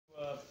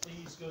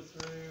just go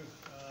through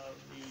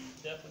the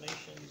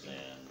definitions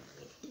and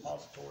the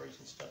depositories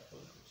and stuff for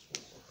the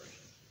school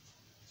corporation.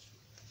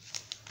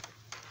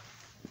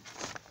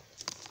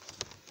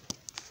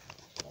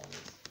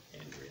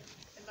 Andrea.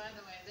 And by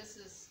the way, this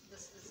is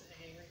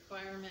a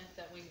requirement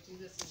that we do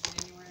this in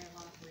January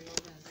along with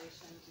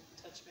reorganization to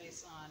touch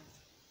base on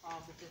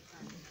all the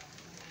different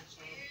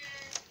financial.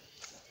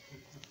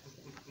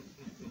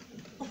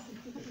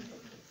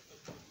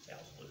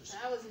 Cow's loose.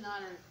 That was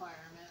not a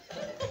requirement.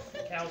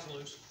 Cow's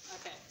loose.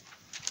 Okay.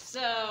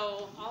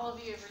 So all of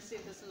you have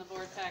received this in the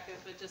board packet,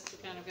 but just to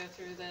kind of go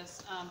through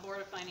this,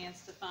 Board of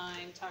Finance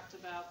defined, talked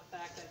about the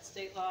fact that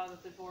state law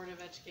that the Board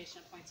of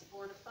Education appoints a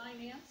Board of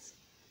Finance.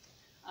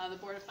 The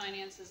Board of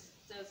Finances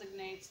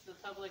designates the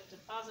public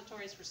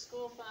depositories for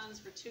school funds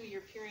for a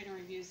 2-year period and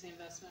reviews the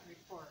investment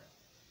report.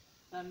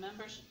 The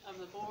members of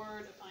the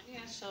Board of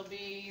Finance shall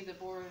be the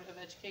Board of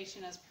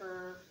Education as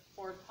per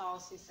Board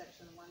Policy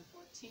Section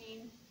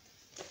 114.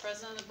 The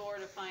President of the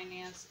Board of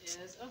Finance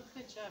is, oh,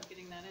 good job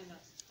getting that in there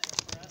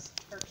for us,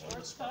 Kirk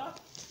Schwarzkopf.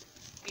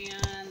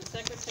 And the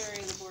Secretary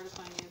of the Board of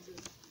Finance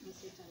is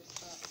Mr. Tim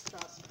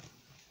Strasser.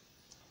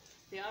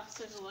 The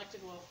officers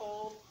elected will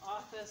hold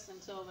office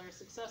until their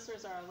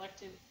successors are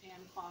elected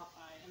and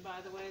qualified. And by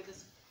the way,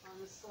 on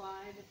this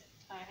slide,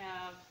 I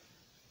have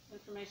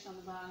information on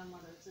the bottom,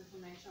 whether it's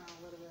information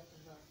or whether we have to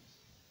vote.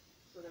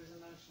 So there's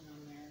a motion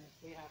on there if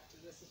we have to.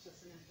 This is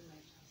just an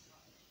information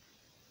slide.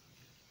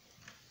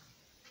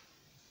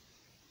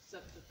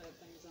 Except that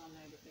thing's on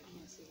there, but they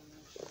can't see the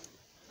motion.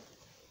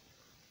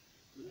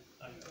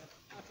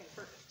 Okay,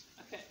 perfect.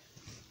 Okay.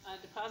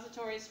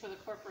 Depositories for the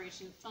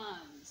corporation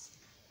funds.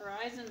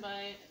 Horizon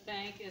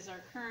Bank is our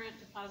current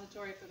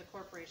depository for the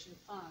corporation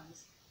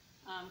funds.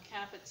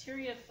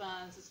 Cafeteria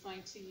Funds is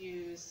going to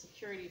use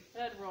Security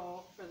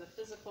Federal for the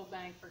physical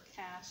bank for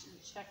cash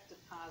and check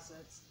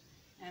deposits,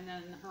 and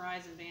then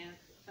Horizon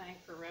Bank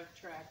for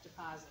RevTrack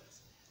deposits.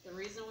 The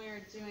reason we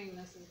are doing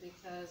this is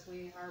because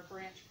our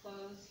branch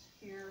closed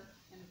here,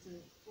 and it's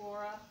in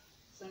Flora,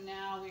 so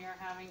now we are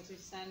having to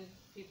send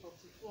people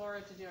to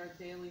Flora to do our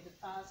daily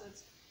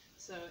deposits.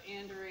 So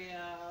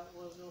Andrea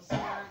will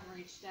start and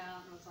reached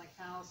out and was like,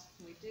 how else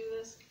can we do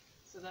this?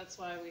 So that's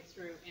why we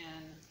threw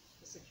in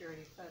the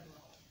Security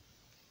Federal.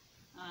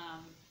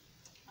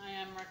 I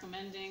am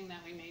recommending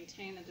that we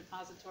maintain the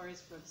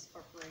depositories for this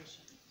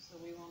corporation. So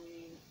we will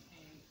need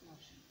a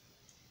motion.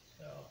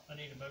 So I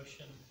need a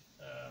motion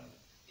to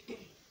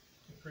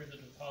approve the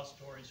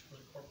depositories for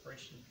the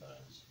corporation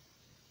funds.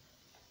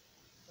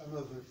 I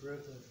move to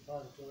approve the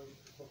depositories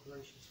for the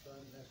corporation's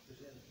fund as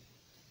presented.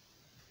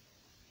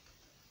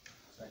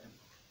 Second.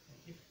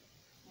 Thank you.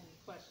 Any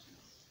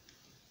questions?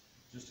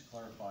 Just to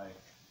clarify,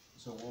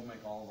 so we'll make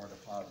all of our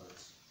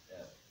deposits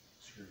at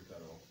Security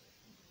Federal,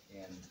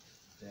 and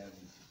then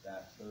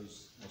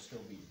those will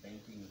still be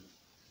banking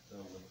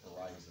though with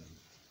Horizon.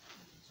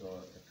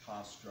 So the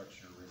cost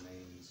structure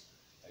remains,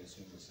 I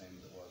assume, the same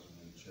as it was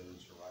when we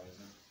chose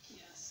Horizon?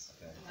 Yes.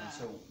 Okay. And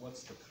so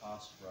what's the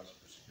cost for us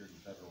for Security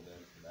Federal then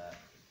for that?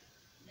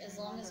 As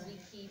long as we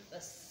keep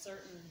a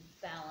certain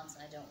balance,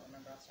 I don't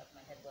remember off the top of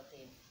my head what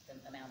the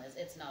amount is.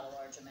 It's not a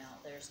large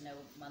amount. There's no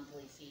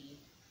monthly fee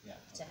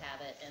to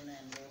have it, and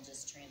then we'll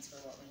just transfer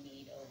what we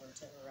need over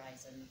to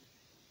Horizon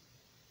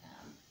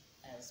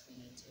as we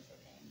need to for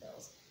paying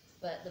bills.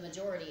 But the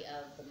majority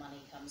of the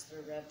money comes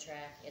through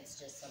RevTrack. It's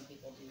just some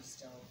people do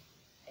still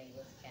pay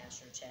with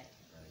cash or check.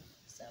 Right.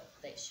 So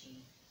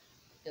she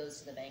goes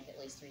to the bank at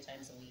least 3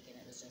 times a week, and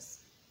it was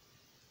just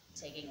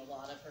taking a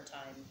lot of her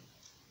time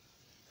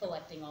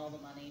collecting all the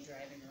money,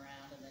 driving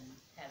around, and then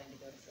having to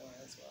go to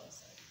Florida as well.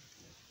 So.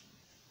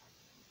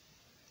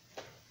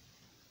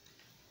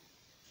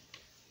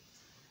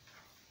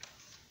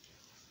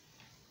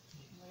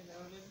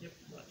 Yep,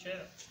 not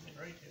yet. Getting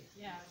ready to.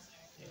 Yeah.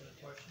 Any other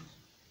questions?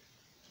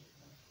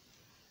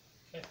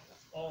 Okay.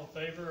 All in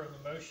favor of the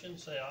motion,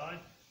 say aye.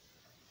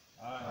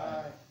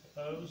 Aye.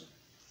 Opposed?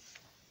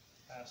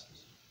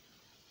 Passes.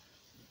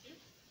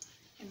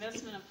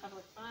 Investment of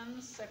public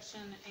funds,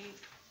 Section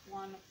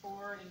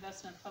 814,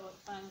 Investment of Public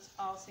Funds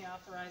Policy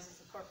authorizes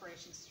the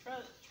corporation's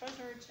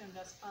treasurer to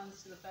invest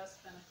funds to the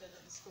best benefit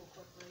of the school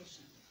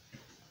corporation.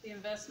 The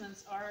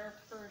investments are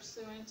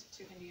pursuant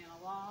to Indiana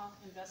law.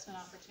 Investment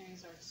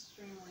opportunities are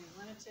extremely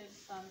limited.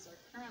 Funds are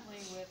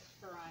currently with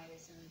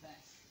Horizon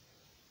Bank.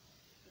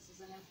 This is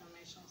an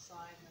informational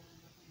slide, and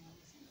then if anyone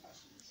has any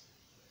questions.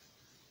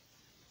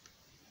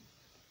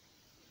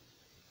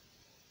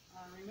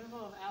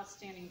 Removal of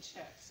outstanding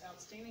checks.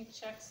 Outstanding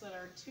checks that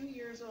are 2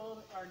 years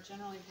old are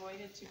generally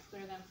voided to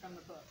clear them from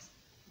the books.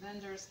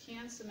 Vendors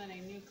can submit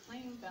a new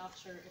claim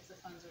voucher if the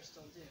funds are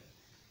still due.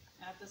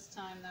 At this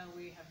time, though,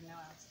 we have no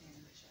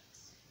outstanding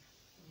checks.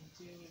 We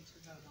do need to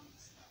vote on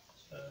this,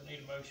 though. So I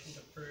need a motion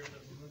to approve the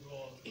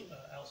removal of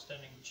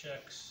outstanding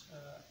checks,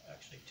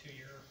 actually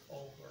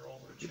 2-year-old or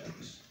older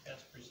checks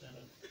as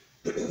presented.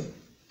 We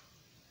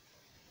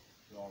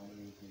all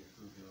move, we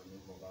approve the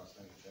removal of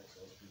outstanding checks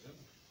as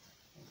presented.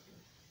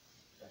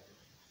 Second.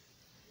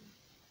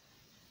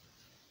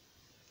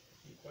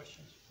 Any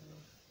questions for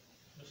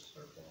Ms.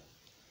 Circle?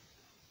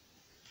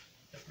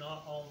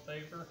 not, all in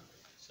favor,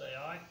 say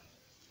aye.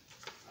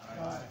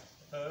 Aye.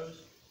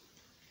 Opposed?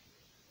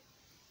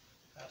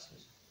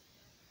 Passes.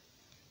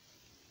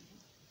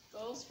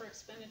 Goals for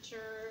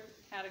expenditure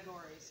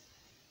categories.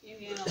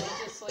 Indiana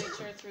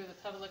legislature through the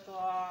Public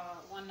Law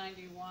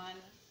 191,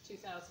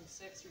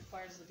 2006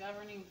 requires the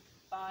governing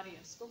body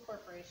of school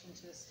corporation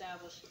to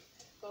establish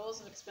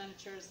goals of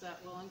expenditures that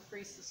will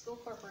increase the school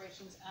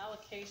corporation's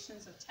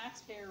allocations of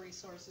taxpayer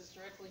resources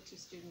directly to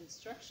student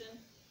instruction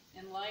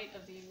in light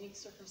of the unique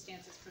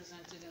circumstances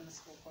presented in the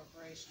school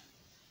corporation.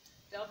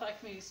 Delphi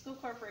Community School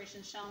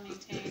Corporation shall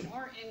maintain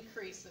or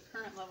increase the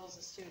current levels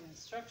of student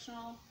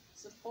instructional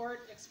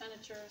support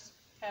expenditures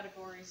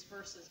categories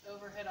versus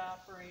overhead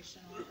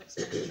operational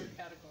expenditure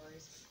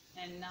categories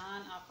and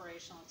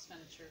non-operational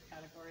expenditure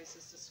categories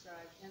as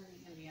described in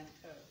the Indiana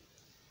Code.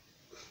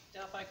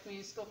 Delphi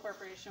Community School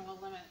Corporation will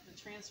limit the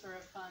transfer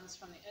of funds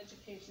from the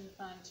education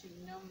fund to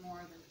no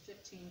more than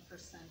 15%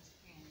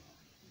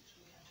 annually, which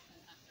we have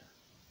been under.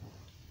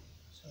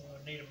 So I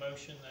need a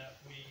motion that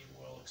we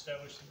will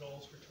establish the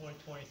goals for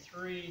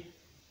 2023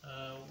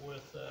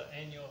 with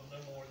annual of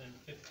no more than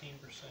 15%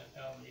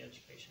 out of the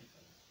education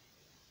fund.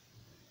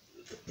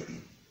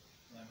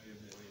 I move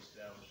that we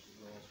establish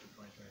the goals for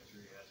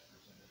 2023 as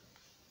presented.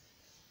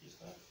 Is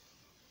that?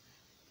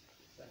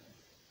 Second.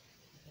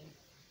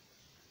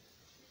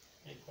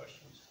 Any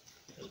questions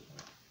at this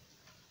point?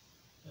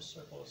 Ms.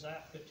 Circle, is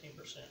that 15%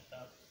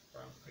 up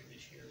from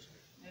previous years?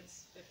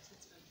 It's been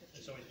 15%.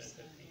 It's always been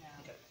 15, Yeah,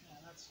 okay. yeah,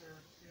 that's you're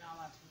not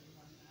allowed to move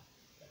more than that.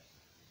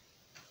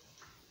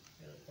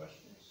 Any other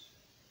questions,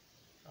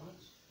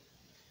 comments?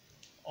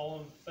 All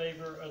in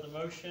favor of the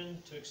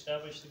motion to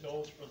establish the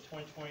goals for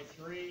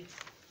 2023,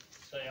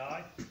 say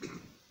aye.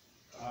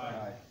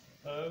 Aye.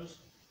 Opposed?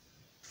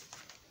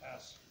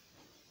 Pass.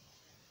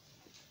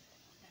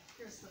 Okay,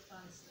 here's the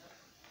fun stuff.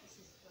 This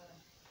is the,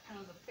 kind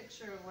of the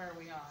picture of where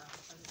we are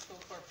as a school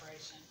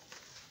corporation.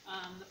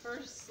 The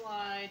first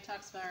slide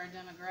talks about our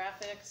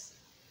demographics,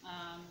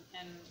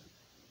 and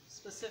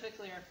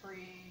specifically our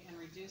free and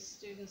reduced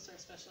students, our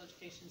special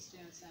education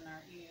students, and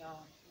our EL,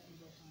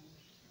 English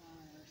language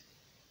learners.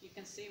 You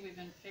can see we've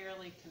been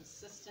fairly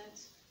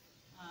consistent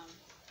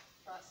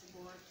across the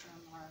board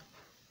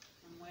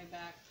from way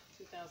back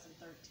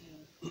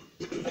 2013. So,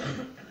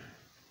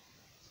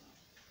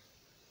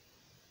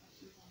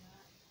 questions on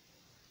that?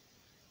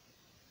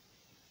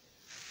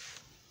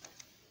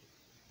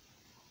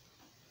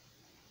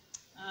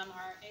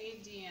 Our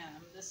ADM,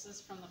 this is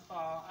from the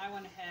fall. I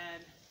went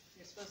ahead,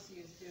 you're supposed to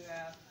use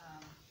DoApp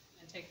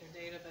and take their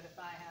data, but if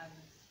I had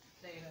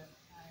data,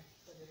 I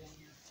put it in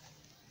here.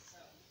 So,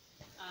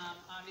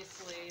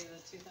 obviously, the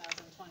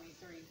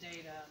 2023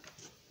 data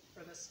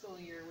for the school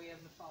year, we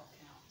have the fall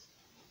count,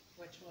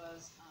 which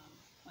was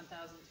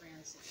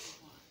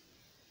 1,361.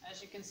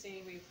 As you can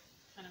see, we've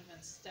kind of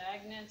been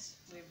stagnant.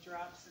 We've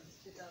dropped since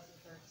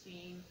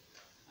 2013.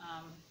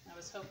 I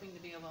was hoping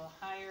to be a little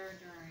higher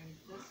during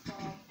this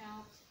fall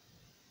count.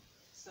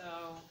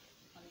 So,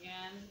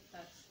 again,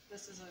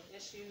 this is an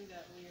issue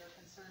that we are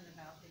concerned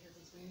about because,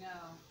 as we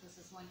know, this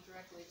is linked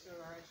directly to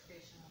our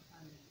educational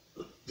funding.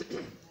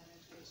 That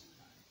education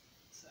fund.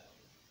 So,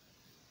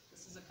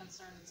 this is a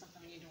concern and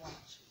something we need to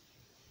watch.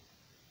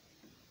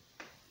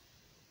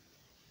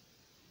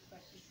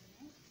 Questions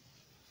on that?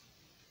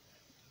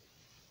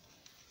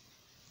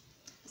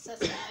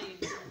 Assessed value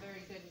is some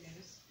very good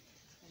news.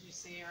 As you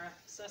see, our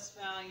assessed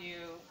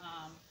value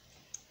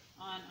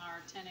on our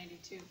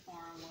 1082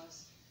 form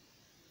was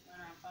right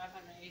around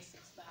 $586,000,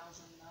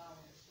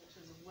 which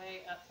is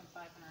way up from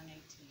 $518,000.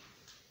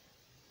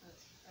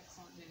 That's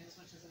excellent news,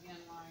 which is again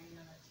why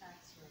our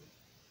tax rate,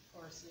 of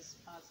course, is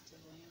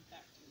positively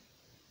impacted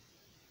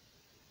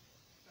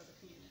for the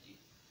community.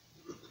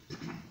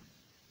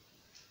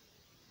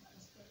 That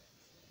was good.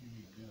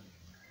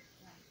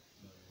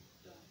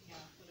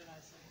 Yeah, what did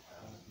I say?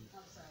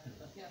 I'm sorry.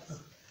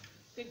 Yes.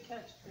 Good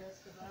catch, Chris,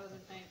 because I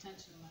wasn't paying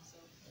attention to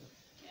myself.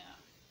 Yeah,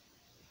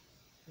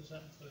 Does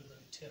that include the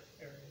TIF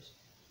areas?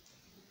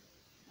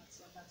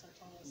 that's our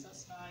total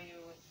assessed value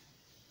with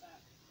that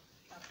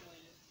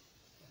calculated.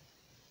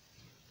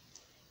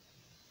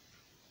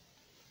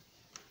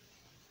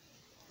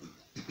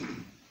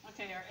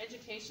 Okay, our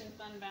education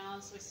fund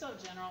balance, we still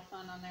have general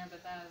fund on there,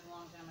 but that is a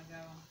long time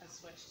ago. I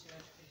switched to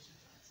education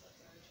fund, so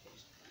that's our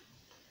education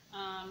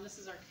fund. This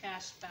is our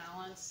cash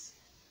balance.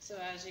 So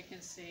as you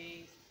can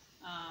see,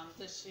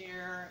 this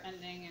year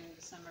ending in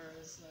December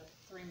is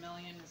 $3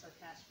 million is our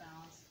cash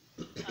balance.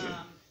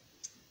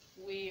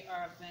 We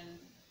have been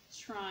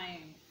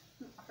trying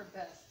our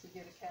best to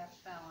get a cash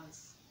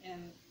balance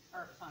in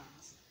our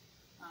funds.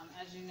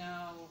 As you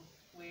know,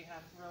 we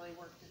have really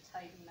worked to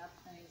tighten up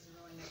things and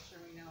really make sure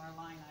we know our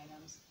line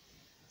items.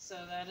 So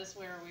that is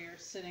where we are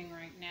sitting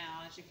right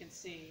now. As you can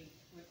see,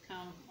 we've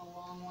come a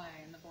long way,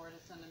 and the board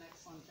has done an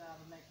excellent job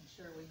of making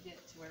sure we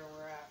get to where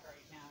we're at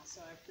right now.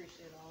 So I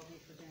appreciate all of you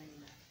for doing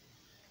that.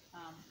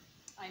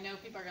 I know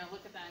people are going to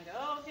look at that and go,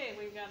 oh, okay,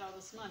 we've got all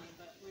this money,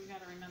 but we've got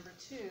to remember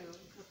too,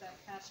 with that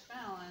cash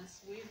balance,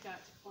 we've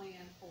got to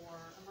plan for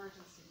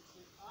emergencies.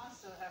 We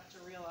also have to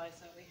realize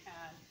that we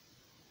had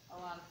a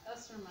lot of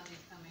ESSER money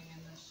coming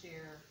in this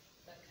year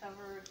that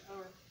covered,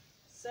 over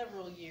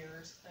several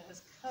years, that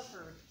has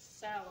covered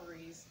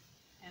salaries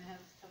and has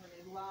covered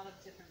a lot of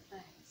different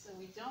things. So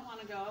we don't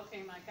wanna go,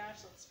 okay, my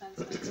gosh, let's spend,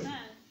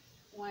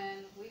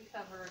 when we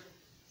covered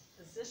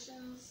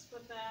positions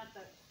with that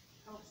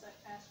helps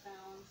that cash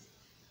balance.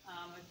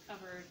 We've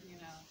covered,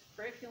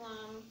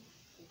 curriculum,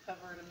 we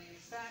covered a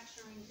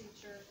manufacturing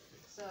teacher,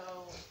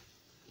 so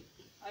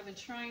I've been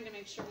trying to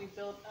make sure we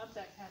build up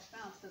that cash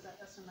balance, because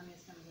that ESSER money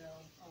is gonna go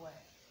away.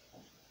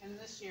 And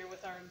this year,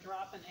 with our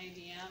drop in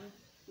ADM,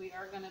 we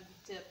are gonna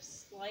dip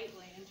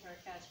slightly into our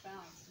cash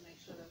balance to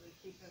make sure that we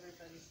keep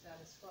everybody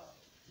status quo.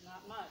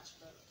 Not much,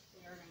 but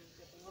we are gonna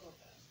dip a little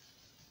bit.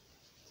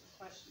 Some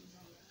questions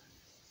on that?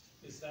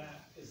 Is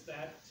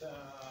that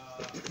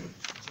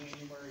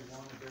January 1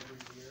 of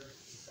every year?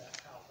 Is that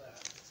how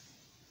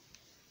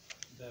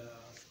the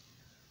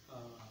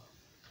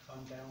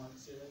fund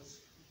balance is?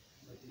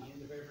 At the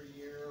end of every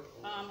year?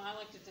 Or? I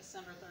looked at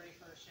December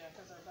 31st, yeah,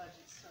 because our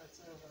budget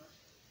starts over.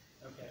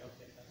 Okay.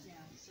 Yeah,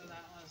 so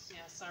that was,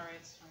 sorry,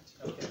 it's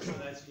 22. Okay, so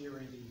that's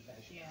year-ending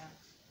cash. Yeah.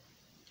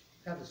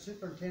 Have the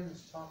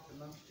superintendents talked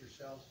amongst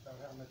yourselves about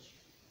how much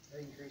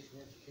increase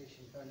in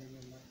education funding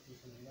there might be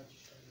from the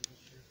legislature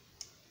this year?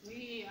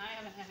 I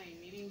haven't had any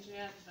meetings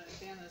yet, but at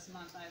the end of this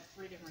month, I have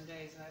 3 different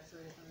days, I have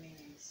 3 different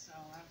meetings, so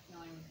I'm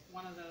feeling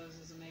one of those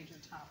is a major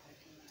topic,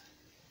 and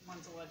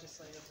one's a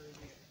legislative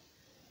review.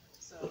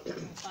 So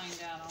we'll find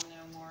out, I'll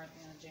know more at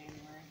the end of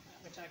January,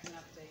 which I can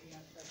update you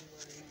in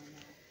February on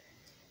that.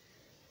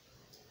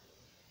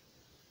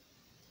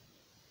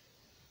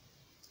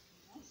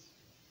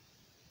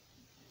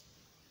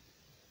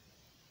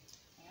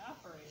 The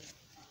operating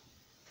fund.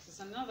 This is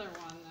another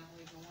one that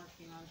we've been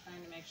working on,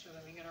 trying to make sure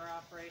that we get our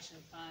operation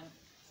fund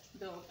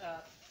built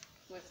up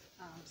with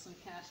some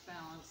cash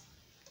balance.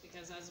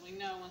 Because as we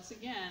know, once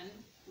again,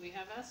 we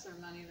have ESSER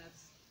money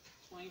that's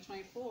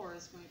 2024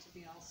 is going to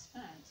be all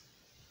spent.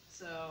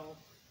 So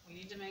we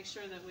need to make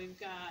sure that we've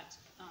got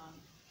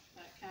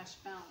that cash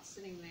balance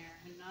sitting there.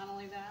 And not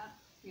only that,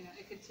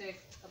 it could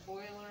take a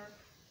boiler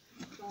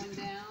going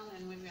down,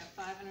 and we've got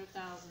 $500,000 that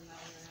we're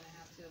going to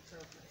have to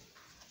appropriate.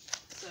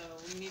 So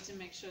we need to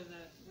make sure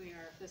that we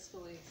are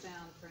fiscally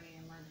sound for any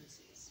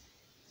emergencies.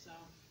 So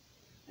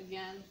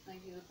again,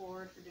 thank you to the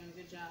board for doing a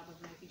good job of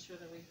making sure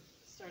that we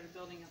started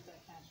building up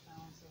that cash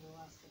balance over the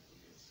last couple of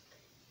years.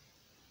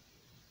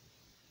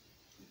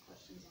 Any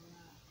questions on that?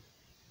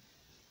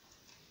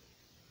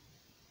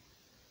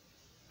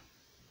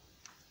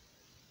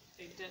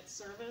 Debt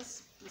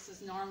service, this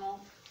is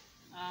normal.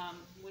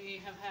 We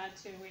had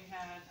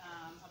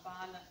a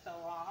bond that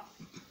fell off,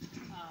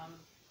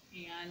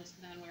 and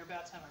then we're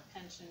about to have our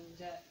pension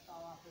debt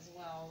fall off as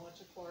well, which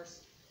of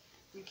course,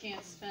 you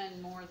can't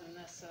spend more than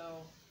this,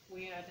 so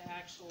we had to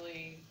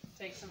actually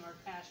take some of our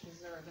cash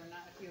reserve. They're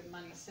not, if you have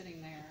money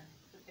sitting there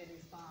to pay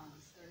these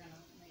bonds, they're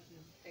gonna make you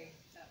pay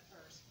that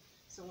first.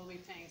 So we'll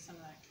be paying some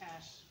of that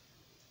cash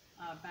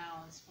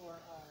balance for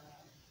our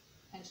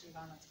pension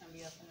bond that's gonna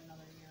be up in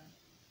another year.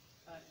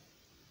 But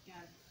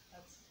again,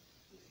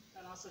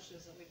 that also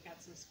shows that we've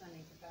got some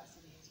spending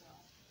capacity as well.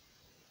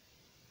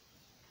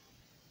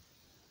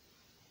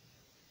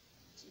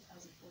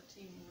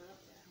 2014, we were up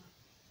there, huh?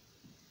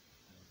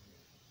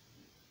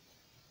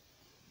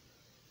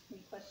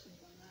 Any questions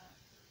on that?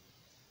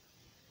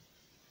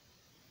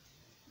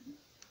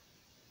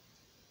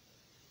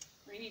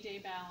 Rainy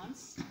day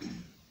balance.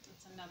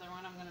 That's another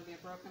one. I'm going to be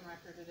a broken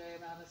record today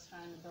about us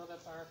trying to build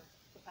up our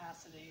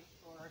capacity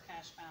for our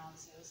cash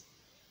balances.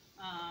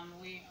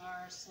 We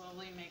are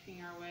slowly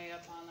making our way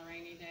up on the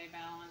rainy day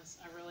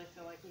balance. I really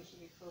feel like we should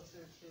be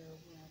closer to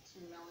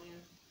 2 million.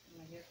 I'm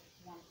going to get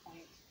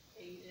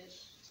 1.8-ish,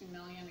 2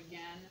 million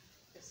again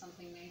if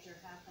something major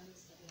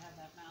happens, that we have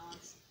that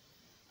balance.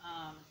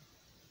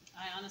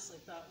 I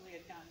honestly thought we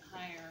had gotten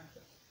higher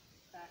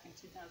back in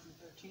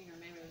 2013, or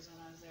maybe it was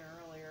when I was there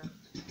earlier,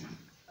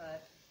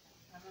 but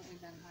haven't we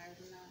been higher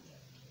than that?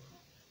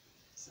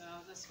 So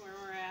this is where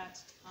we're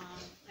at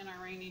in our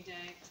rainy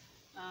day.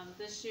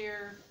 This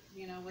year,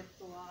 with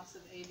the loss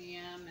of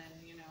ADM and,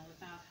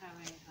 without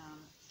having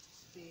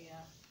the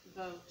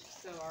vote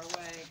go our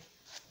way,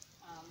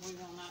 we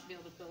will not be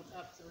able to build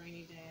up the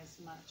rainy day as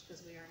much,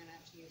 because we are going to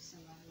have to use some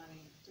of that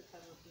money to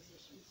cover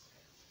positions.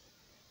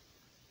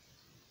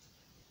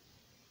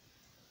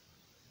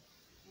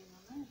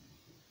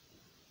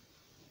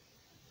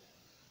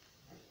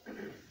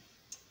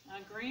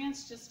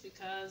 Grants, just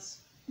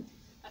because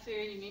I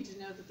figure you need to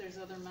know that there's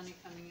other money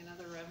coming in,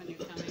 other revenue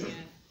coming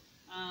in.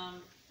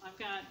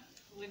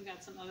 We've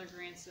got some other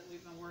grants that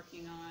we've been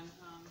working on.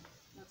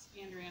 That's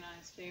Andrea and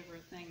I's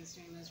favorite thing, is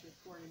doing those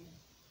reporting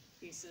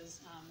pieces.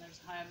 There's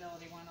a high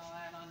ability one I'll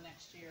add on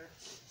next year.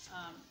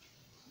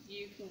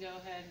 You can go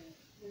ahead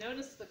and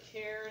notice the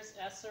CARES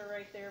ESSER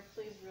right there.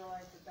 Please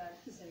realize that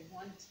is a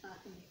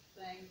one-time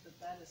thing,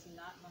 that is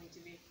not going to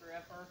be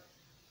forever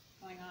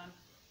going on.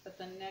 But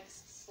the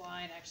next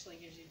slide actually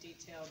gives you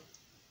detailed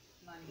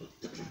money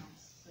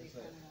amounts. So you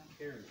kind of know.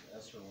 CARES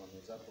ESSER one,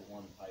 was that the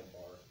one pie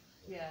bar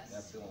Yes,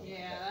 That's the only one.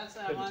 yeah, that's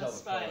that Couldn't one tell the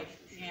spike, colors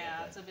for sure, yeah,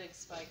 okay. it's a big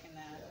spike in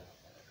that.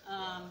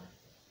 Yeah.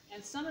 And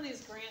some of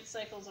these grant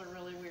cycles are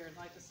really weird,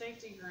 like the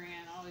safety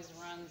grant always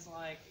runs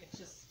like it's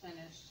just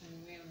finished and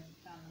we haven't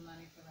found the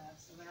money for that,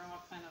 so they're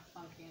all kind of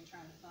funky and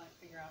trying to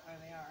figure out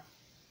where they are.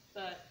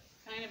 But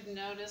kind of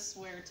notice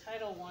where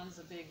Title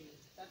I's a biggie,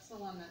 that's the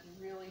one that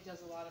really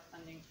does a lot of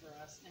funding for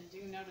us, and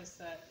do notice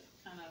that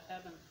kind of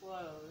ebb and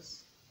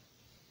flows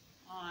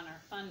on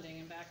our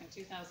funding, and back in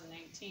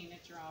 2018,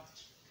 it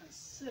dropped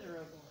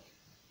considerably,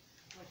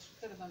 which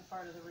could have been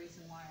part of the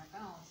reason why our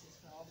balances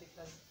fell,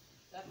 because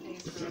that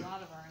pays for a lot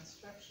of our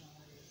instructional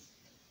areas.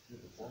 Did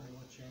the formula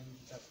change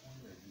at that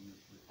point, or do you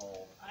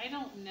recall? I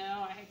don't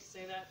know, I hate to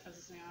say that,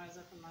 because, you know, I was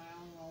up in my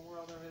own little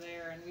world over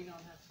there, and we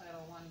don't have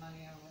Title I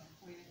money over,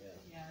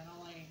 yeah, it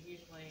only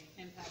usually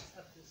impacts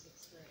up to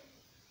sixth grade.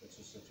 It's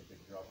just such a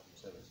big drop from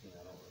 17,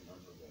 I don't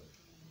remember the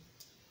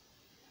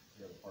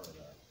other part of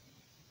that.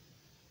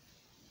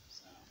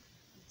 So,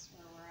 that's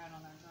where we're at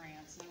on our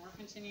grants, and we're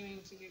continuing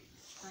to get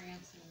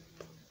grants and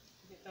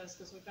get those,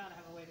 because we've got to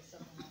have a way to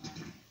supplement our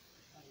funding.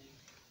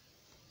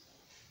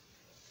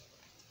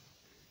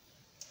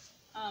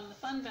 The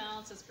fund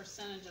balance is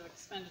percentage of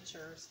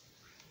expenditures.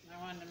 I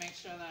wanted to make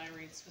sure that I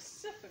read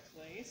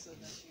specifically so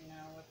that you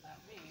know what that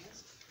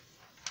means.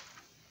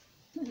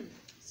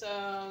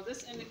 So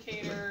this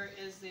indicator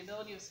is the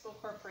ability of school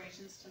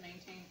corporations to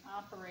maintain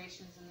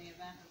operations in the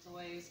event of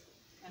delays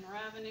in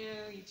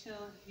revenue,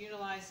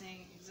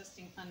 utilizing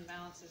existing fund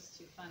balances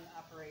to fund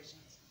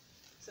operations.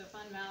 So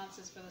fund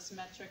balances for this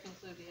metric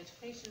include the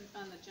education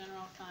fund, the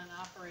general fund,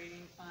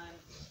 operating fund,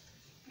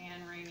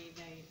 and rainy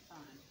day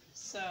fund.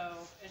 So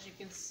as you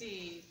can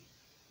see,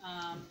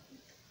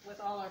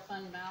 with all our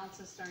fund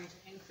balances starting to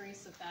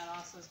increase, that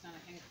also is going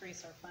to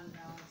increase our fund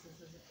balances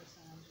as a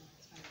percentage of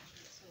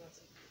expenditures. So that's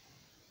a good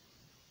thing.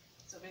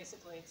 So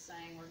basically, it's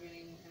saying we're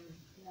getting in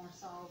a more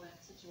solvent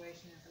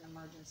situation if an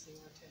emergency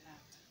were to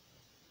happen.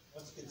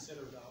 What's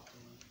considered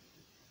optimum?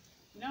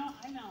 No,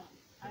 I don't.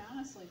 I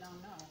honestly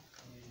don't know.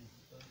 I mean,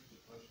 That's a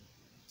good question.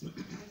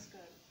 It's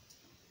good.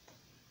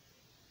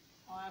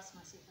 I'll ask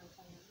my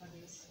superintendent what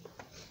he's.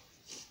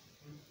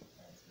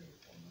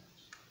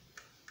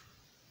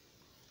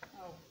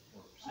 Oh,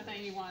 I thought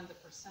you wanted the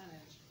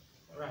percentage.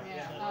 right, Yeah.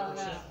 yeah. Oh,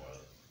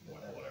 no.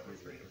 Whatever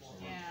 3 to 4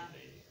 months Yeah.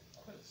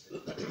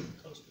 would be,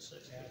 close to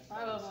 60. Yeah.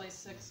 Probably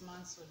 6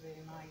 months would be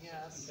my In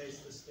guess. case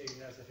the state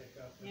has a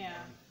hiccup.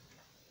 Yeah.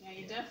 Yeah,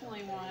 you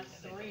definitely want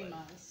 3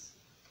 months.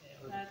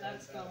 Yeah.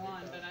 That's the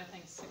one, but I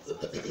think 6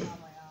 months is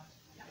probably off.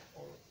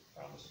 Or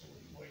promise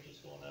wages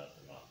going up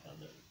and not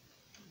funded.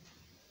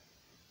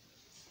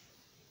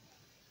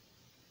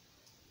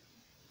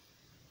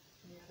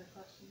 Any other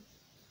questions?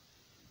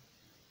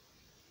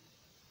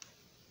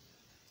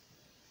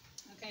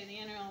 Okay, the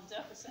annual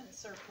deficit and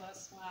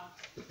surplus, wow,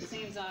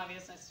 seems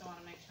obvious, I still want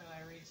to make sure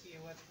that I read to you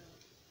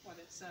what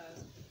it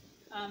says.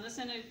 This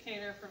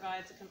indicator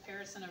provides a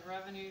comparison of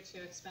revenue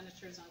to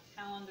expenditures on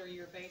calendar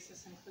year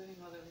basis, including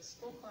whether the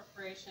school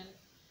corporation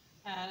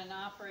had an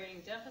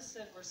operating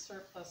deficit or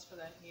surplus for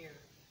that year.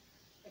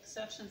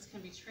 Exceptions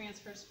can be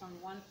transfers from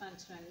one fund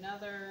to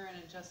another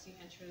and adjusting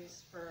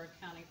entries for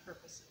accounting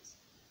purposes.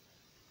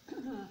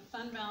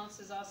 Fund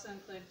balances also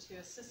include to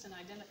assist in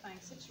identifying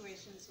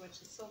situations which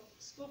the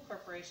school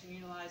corporation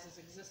utilizes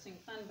existing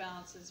fund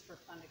balances for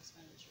fund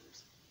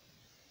expenditures.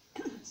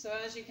 So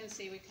as you can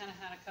see, we kind of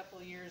had a couple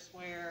of years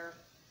where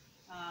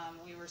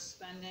we were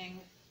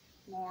spending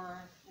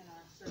more in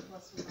our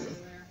surplus we were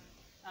there.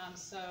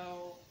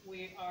 So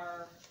we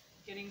are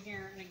getting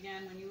here, and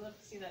again, when you look,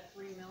 see that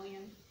 3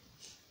 million,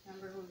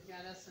 remember who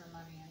got us our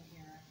money in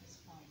here at this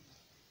point.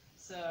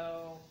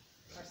 So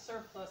our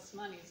surplus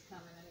money's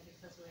coming in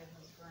because we have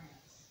those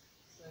grants.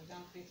 So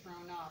don't be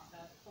thrown off.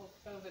 That whole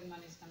COVID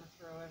money's gonna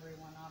throw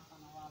everyone off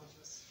on a lot of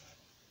this stuff.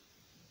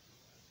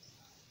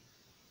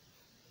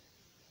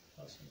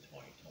 Plus in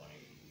 2020,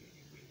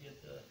 we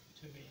did the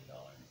 $2 million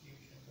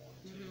infusion, 1,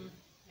 2.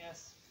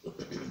 Yes,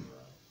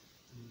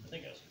 I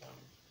think that's 1.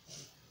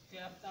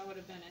 yeah, that would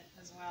have been it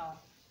as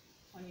well,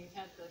 when you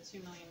had the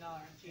 $2 million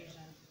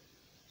infusion.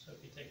 So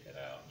if you take that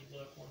out, you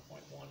look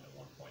 1.1 to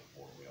 1.4,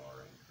 we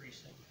are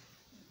increasing,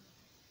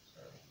 so,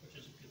 which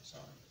is a good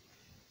sign.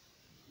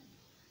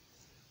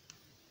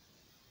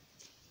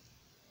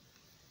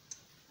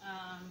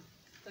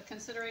 The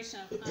consideration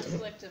of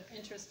conflict of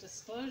interest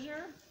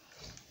disclosure.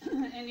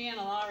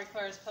 Indiana law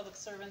requires public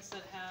servants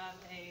that have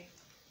a,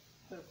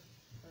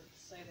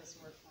 say this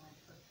word for me,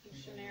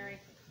 pecuniary,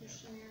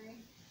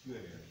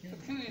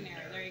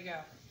 there you go.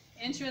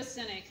 Interest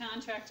in a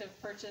contract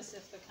of purchase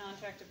if the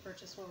contract of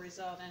purchase will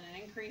result in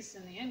an increase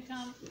in the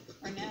income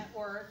or net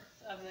worth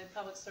of the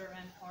public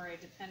servant or a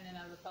dependent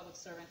of the public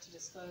servant to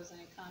disclose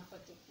any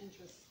conflict of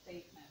interest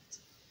statement.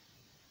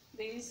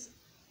 These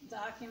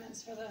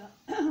documents for the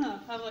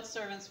public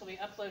servants will be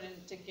uploaded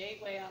into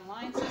Gateway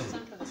Online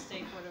system for the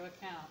State Board of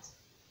Accounts.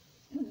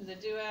 The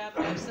DUAB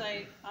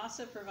website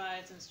also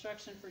provides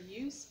instruction for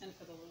use and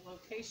for the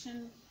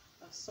location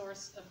of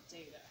source of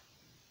data.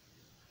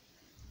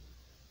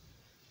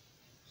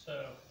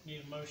 So,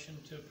 need a motion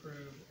to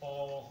approve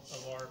all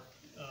of our,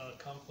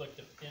 conflict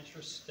of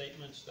interest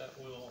statements that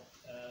will,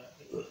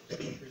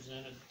 be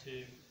presented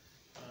to,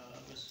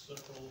 Ms.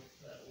 Circle,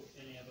 that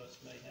any of us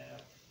may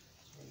have.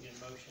 So we get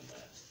a motion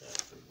that,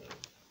 for the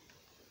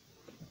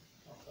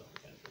conflict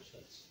of interest,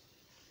 that's,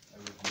 I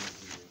would move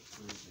to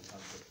approve the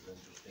conflict of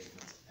interest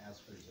statements as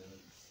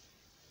presented.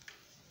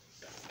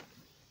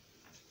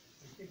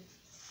 thank you.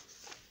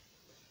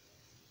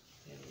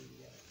 Any,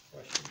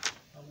 questions,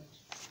 comments?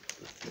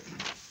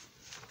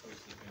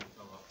 Obviously, things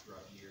come up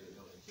throughout the year that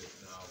don't exist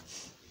now, and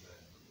present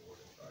to the board.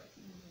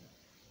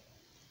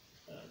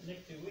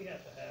 Nick, do we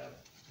have to have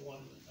one,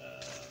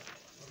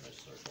 on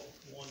this circle,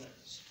 one that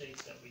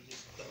states that we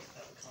just don't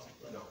have a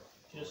conflict? No.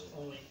 Just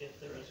only if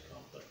there is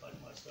conflict, like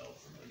myself,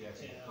 or maybe Yeah, I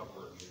think a Tim,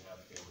 couple of you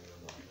have family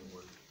members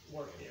that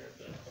work here at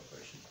the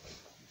corporation.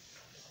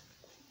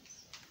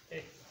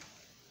 Okay,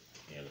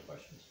 any other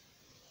questions?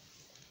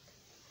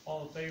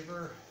 All in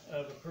favor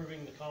of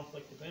approving the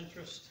conflict of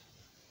interest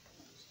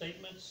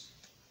statements,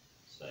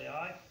 say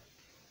aye.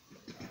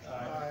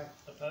 Aye.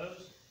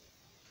 Opposed?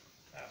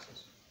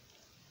 Passes.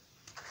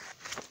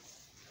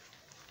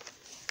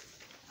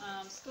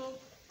 School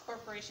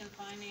corporation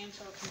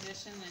financial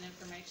condition and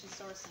information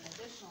source and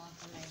additional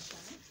information.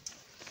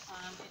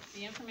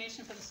 The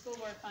information for the school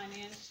board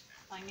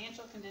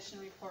financial condition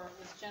report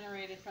was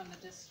generated from the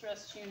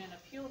Distressed Unit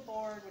Appeal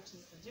Board, which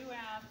is the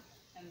DUAB,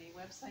 and the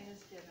website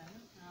is given.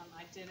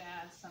 I did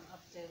add some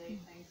up-to-date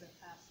things that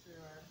passed through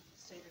our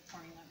state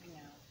reporting, let me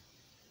know.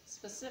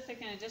 Specific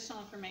and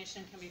additional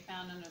information can be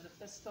found under the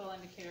Fiscal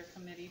Indicator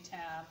Committee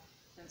tab,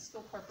 then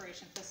School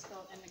Corporation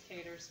Fiscal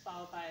Indicators,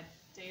 followed by a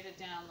data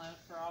download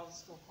for all the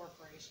school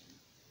corporation.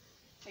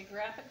 A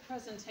graphic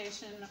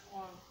presentation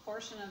or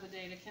portion of the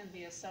data can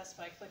be assessed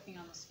by clicking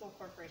on the School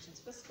Corporation's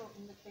Fiscal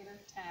Indicator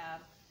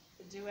tab.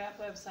 The DUAP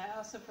website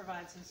also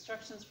provides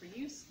instructions for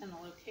use and the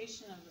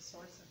location of the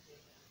source of data.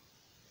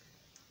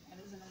 That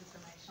is an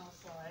informational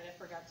slide. I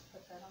forgot to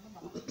put that on the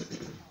bottom.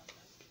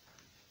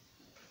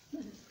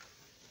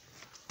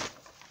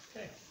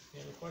 Okay,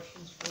 any other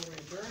questions before we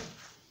adjourn?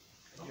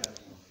 Yeah,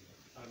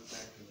 I'm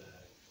back to the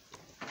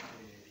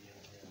AADM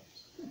camps.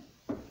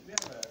 Do we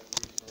have a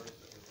resource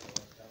that would tell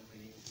us how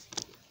many,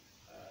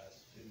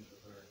 students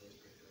within our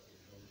district are in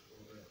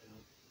homeschool right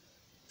now?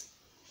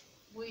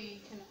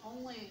 We can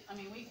only,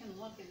 we can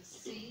look and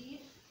see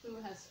who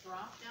has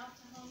dropped out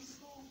to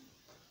homeschool.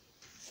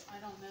 I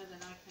don't know that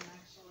I can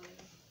actually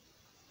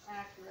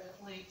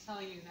accurately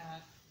tell you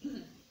that.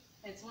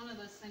 It's one of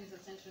those things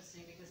that's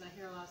interesting because I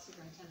hear a lot of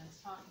superintendents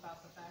talk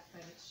about the fact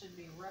that it should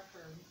be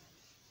record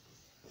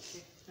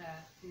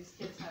that these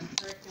kids have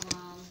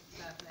curriculum,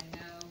 that they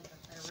know that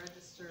they're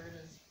registered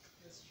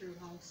as true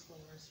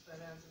homeschoolers, but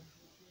as of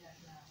yet,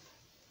 no.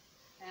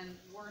 And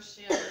worse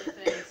yet, if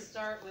they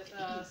start with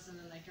us and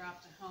then they drop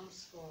to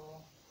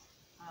homeschool,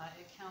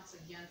 it counts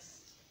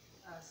against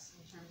us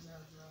in terms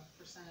of the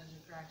percentage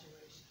of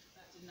graduation.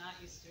 That did not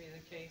used to be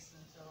the case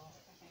until,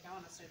 I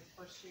want to say the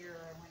first year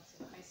I went to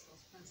the high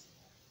school's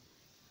principal.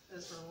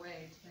 Those were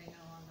waived, they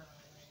no longer are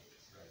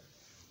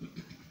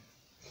waived.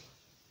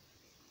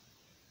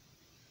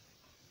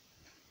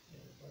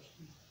 Any other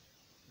questions?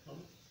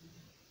 Comments?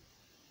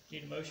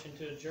 Need a motion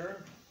to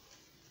adjourn?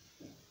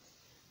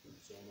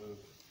 So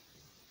moved.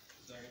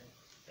 Second.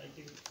 Thank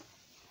you.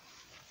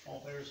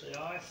 All in favor, say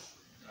aye.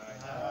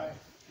 Aye.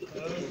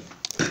 Opposed?